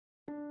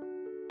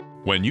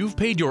When you've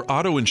paid your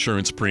auto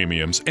insurance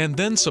premiums and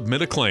then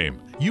submit a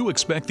claim, you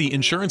expect the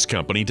insurance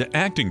company to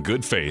act in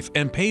good faith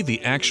and pay the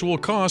actual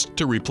cost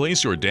to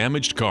replace your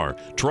damaged car,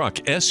 truck,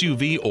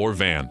 SUV, or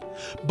van.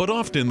 But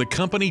often the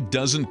company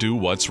doesn't do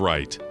what's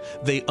right.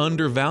 They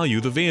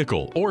undervalue the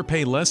vehicle or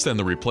pay less than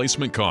the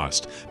replacement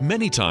cost,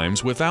 many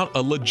times without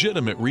a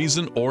legitimate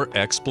reason or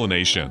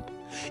explanation.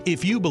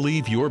 If you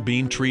believe you're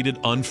being treated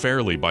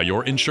unfairly by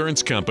your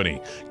insurance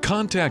company,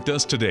 contact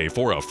us today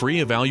for a free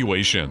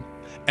evaluation.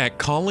 At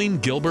Colling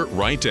Gilbert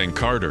Wright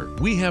Carter,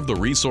 we have the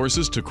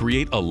resources to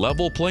create a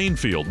level playing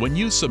field when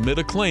you submit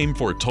a claim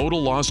for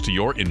total loss to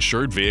your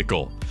insured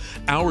vehicle.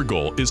 Our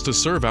goal is to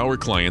serve our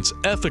clients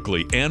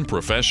ethically and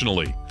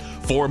professionally.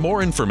 For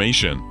more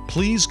information,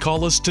 please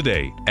call us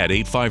today at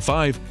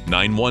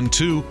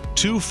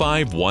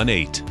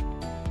 855-912-2518.